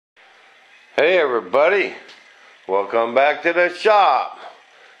Hey everybody, welcome back to the shop.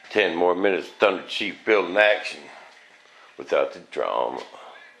 10 more minutes thunderchief building action without the drama.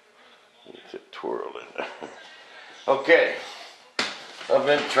 It's a twirling. Okay, I've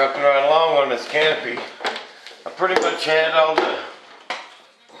been trucking right along on this canopy. I pretty much had all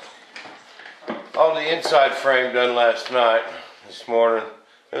the inside frame done last night. This morning,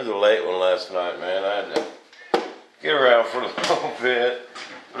 it was a late one last night, man. I had to get around for a little bit.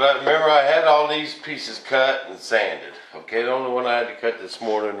 But I remember I had all these pieces cut and sanded. Okay, the only one I had to cut this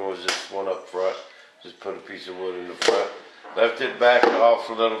morning was this one up front. Just put a piece of wood in the front. Left it back off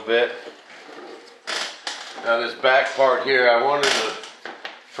a little bit. Now this back part here, I wanted a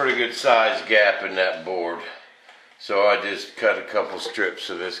pretty good size gap in that board. So I just cut a couple strips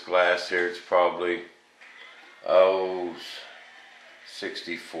of this glass here. It's probably,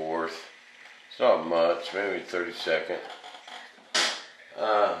 64th. It's not much, maybe 32nd.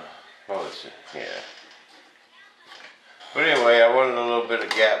 Yeah. But anyway, I wanted a little bit of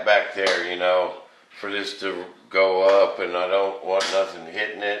gap back there, you know, for this to go up, and I don't want nothing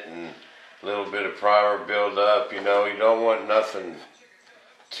hitting it, and a little bit of primer build up, you know. You don't want nothing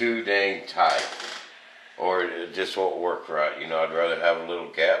too dang tight, or it just won't work right, you know. I'd rather have a little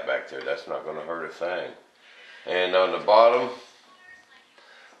gap back there. That's not going to hurt a thing. And on the bottom,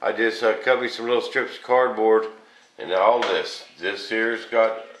 I just cut me some little strips of cardboard. And all this here's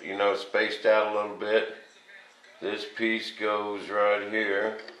got, you know, spaced out a little bit. This piece goes right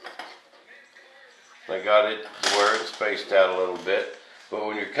here. I got it to where it's spaced out a little bit. But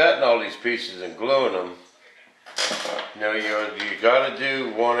when you're cutting all these pieces and gluing them, you know, you got to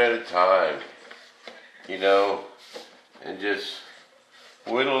do one at a time, you know, and just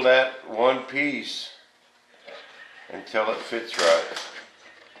whittle that one piece until it fits right.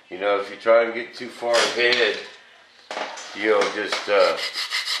 You know, if you try and get too far ahead, you'll just,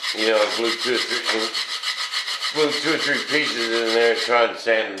 you know, glue two or three pieces in there and try and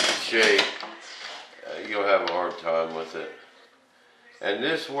sand them to shape. You'll have a hard time with it. And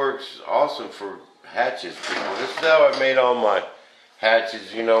this works awesome for hatches, people. This is how I made all my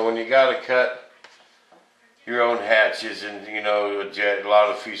hatches. You know, when you got to cut your own hatches, and, you know, a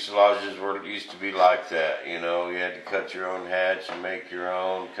lot of fuselages used to be like that. You know, you had to cut your own hatch and make your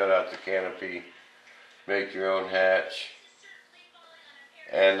own, cut out the canopy, make your own hatch.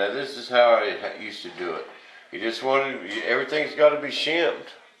 And this is how I used to do it. You just everything's got to be shimmed,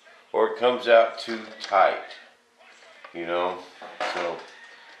 or it comes out too tight, you know. So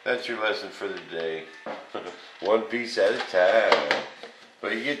that's your lesson for the day. One piece at a time.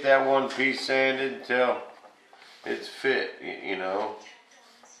 But you get that one piece sanded until it's fit, you know.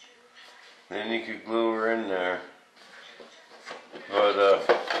 Then you could glue her in there. But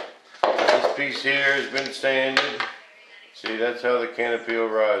this piece here has been sanded. See, that's how the canopy will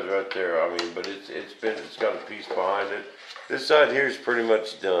rise right there. I mean, but it's got a piece behind it. This side here is pretty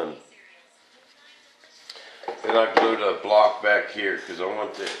much done. Then I glued a block back here because I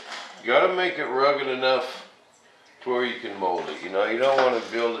want you gotta make it rugged enough to where you can mold it. You know, you don't want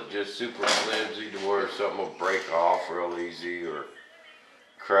to build it just super flimsy to where something will break off real easy or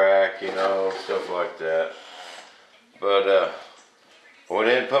crack, you know, stuff like that. But I went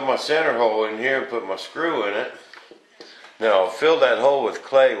in and put my center hole in here and put my screw in it. Now I'll fill that hole with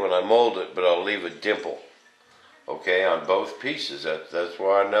clay when I mold it, but I'll leave a dimple, okay, on both pieces. That's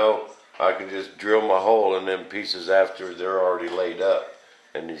why I know I can just drill my hole in them pieces after they're already laid up,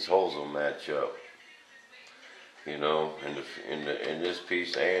 and these holes will match up, you know, in this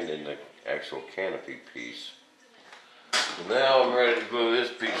piece and in the actual canopy piece. So now I'm ready to glue this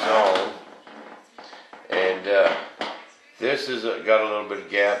piece on, and this has got a little bit of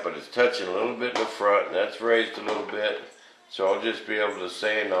gap, but it's touching a little bit in the front, and that's raised a little bit. So I'll just be able to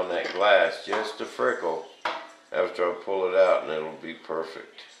sand on that glass just a freckle after I pull it out, and it'll be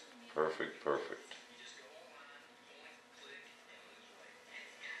perfect. Perfect, perfect.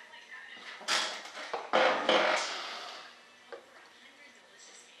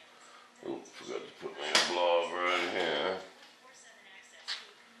 Oops, forgot to put my blob right here.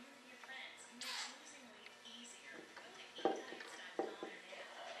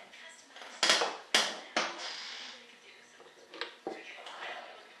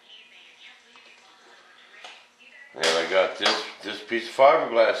 And I got this piece of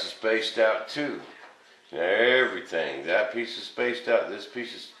fiberglass is spaced out too. Everything. That piece is spaced out. This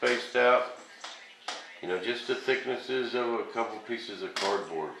piece is spaced out. You know, just the thicknesses of a couple pieces of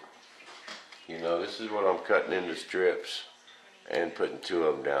cardboard. You know, this is what I'm cutting into strips and putting two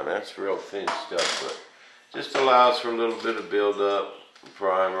of them down. That's real thin stuff, but just allows for a little bit of build up,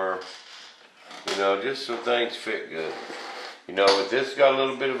 primer. You know, just so things fit good. You know, if this got a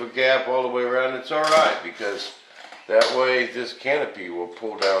little bit of a gap all the way around, it's alright, because that way this canopy will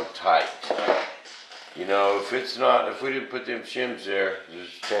pull down tight. You know, if we didn't put them shims there, there's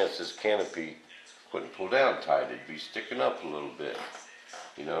a chance this canopy wouldn't pull down tight. It'd be sticking up a little bit.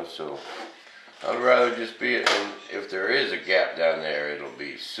 You know, so I'd rather just be, and if there is a gap down there, it'll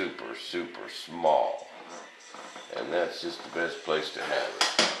be super, super small. And that's just the best place to have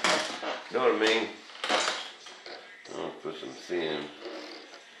it. You know what I mean? I'll put some thin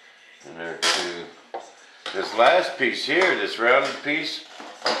in there too. This last piece here, this rounded piece,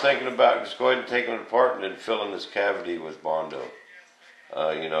 I'm thinking about just go ahead and taking it apart and then filling this cavity with Bondo.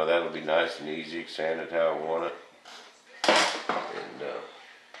 You know, that'll be nice and easy, sand it how I want it. And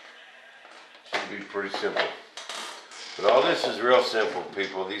should be pretty simple. But all this is real simple,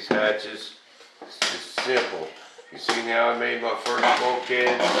 people. These hatches, it's just simple. You see now I made my first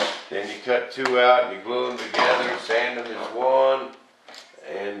bulkhead, then you cut two out and you glue them together, sand them as one.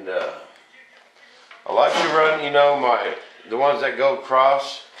 And I like to run, you know, the ones that go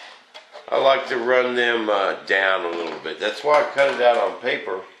across, I like to run them down a little bit. That's why I cut it out on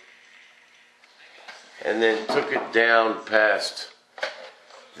paper and then took it down past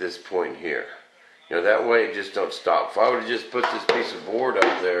this point here. You know, that way it just don't stop. If I would have just put this piece of board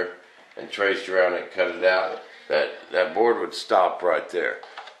up there and traced around it and cut it out, that board would stop right there.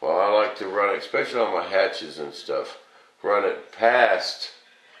 Well, I like to run it, especially on my hatches and stuff, run it past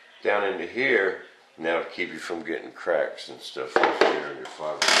down into here, and that'll keep you from getting cracks and stuff right here in your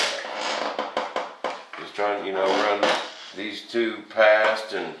fiberglass. Just trying, you know, run these two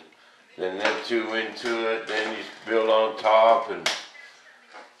past and then them two into it, then you build on top and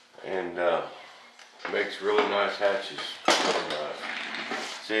makes really nice hatches. Really nice.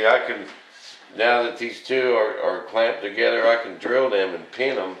 See, I can, now that these two are clamped together, I can drill them and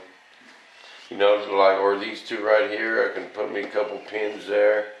pin them. You know, like, or these two right here, I can put me a couple pins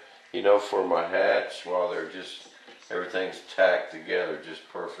there, you know, for my hatch while they're just, everything's tacked together just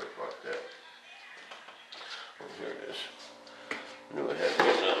perfect like that. Oh, here it is. I knew I had to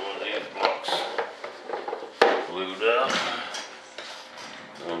get another one of these blocks glued up.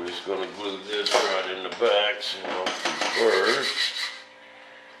 I'm just going to glue this right in the back so I don't first.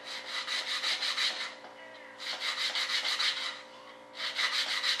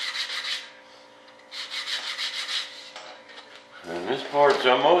 And this part's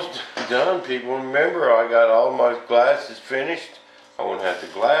almost done, people. Remember, I got all my glasses finished. I won't have to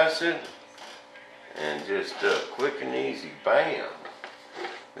glass it. And just quick and easy, bam.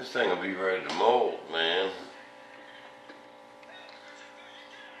 This thing will be ready to mold, man.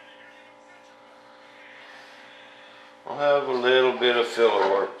 I'll have a little bit of filler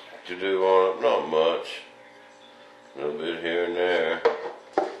work to do on it, not much. A little bit here and there.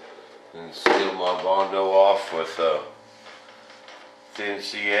 And seal my Bondo off with thin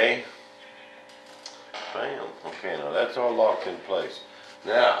CA. Bam. Okay, now that's all locked in place.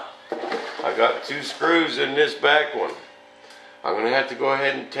 Now, I got two screws in this back one. I'm going to have to go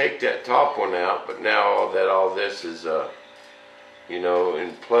ahead and take that top one out, but now that all this is, you know,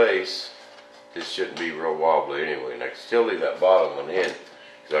 in place, this shouldn't be real wobbly anyway. And I can still leave that bottom one in,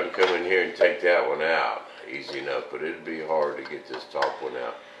 because I can come in here and take that one out easy enough, but it'd be hard to get this top one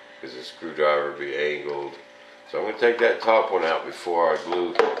out, because the screwdriver would be angled. So I'm going to take that top one out before I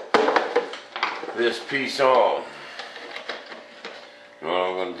glue this piece on. And what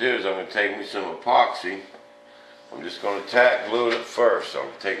I'm going to do is I'm going to take me some epoxy. I'm just going to glue it up first. So I'm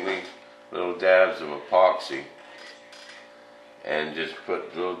going to take me little dabs of epoxy and just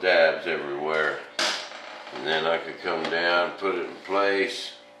put little dabs everywhere. And then I could come down, put it in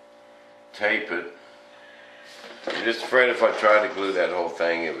place, tape it. I'm just afraid if I tried to glue that whole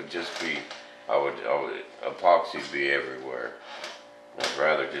thing, it would just be, epoxy be everywhere. I'd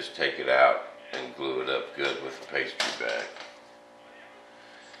rather just take it out and glue it up good with a pastry bag.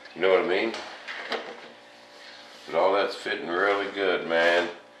 You know what I mean? But all that's fitting really good, man.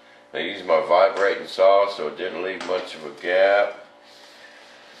 I used my vibrating saw so it didn't leave much of a gap.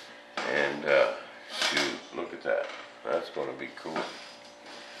 And shoot, look at that. That's going to be cool.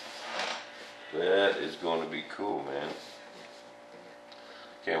 That is going to be cool, man.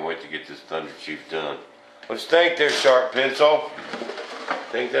 Can't wait to get this thunderchief done. What you think there, sharp pencil?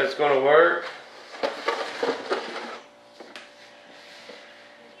 Think that's going to work?